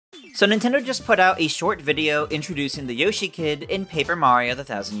So Nintendo just put out a short video introducing the Yoshi Kid in Paper Mario the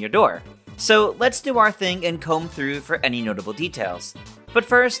Thousand Year Door. So let's do our thing and comb through for any notable details. But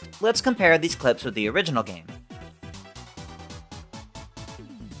first, let's compare these clips with the original game.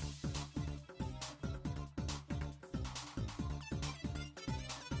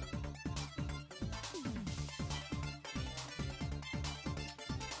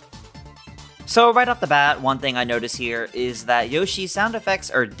 So right off the bat, one thing I notice here is that Yoshi's sound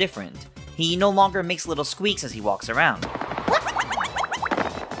effects are different. He no longer makes little squeaks as he walks around.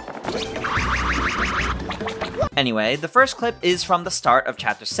 Anyway, the first clip is from the start of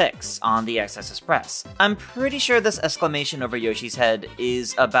Chapter 6 on the XS Express. I'm pretty sure this exclamation over Yoshi's head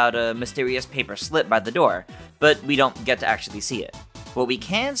is about a mysterious paper slip by the door, but we don't get to actually see it. What we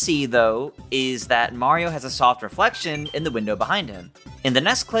can see, though, is that Mario has a soft reflection in the window behind him. In the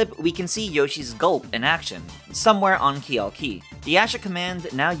next clip, we can see Yoshi's gulp in action, somewhere on Key All Key. The Asha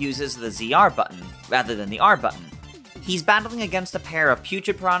command now uses the ZR button, rather than the R button. He's battling against a pair of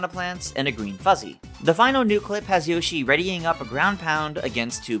putrid piranha plants and a green fuzzy. The final new clip has Yoshi readying up a ground pound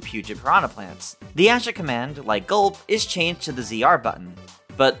against two putrid piranha plants. The Asha command, like gulp, is changed to the ZR button,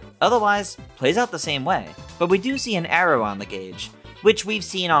 but otherwise plays out the same way. But we do see an arrow on the gauge, which we've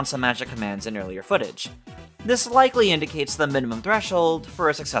seen on some Asha commands in earlier footage. This likely indicates the minimum threshold for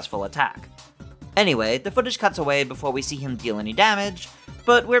a successful attack. Anyway, the footage cuts away before we see him deal any damage,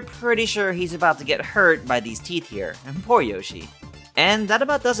 but we're pretty sure he's about to get hurt by these teeth here, and poor Yoshi. And that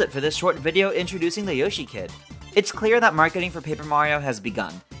about does it for this short video introducing the Yoshi Kid. It's clear that marketing for Paper Mario has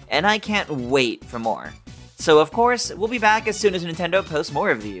begun, and I can't wait for more. So of course, we'll be back as soon as Nintendo posts more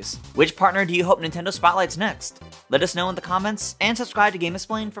of these. Which partner do you hope Nintendo spotlights next? Let us know in the comments, and subscribe to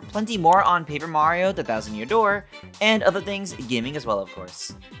GameXplain for plenty more on Paper Mario the Thousand Year Door, and other things gaming as well, of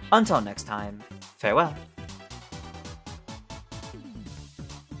course. Until next time, farewell.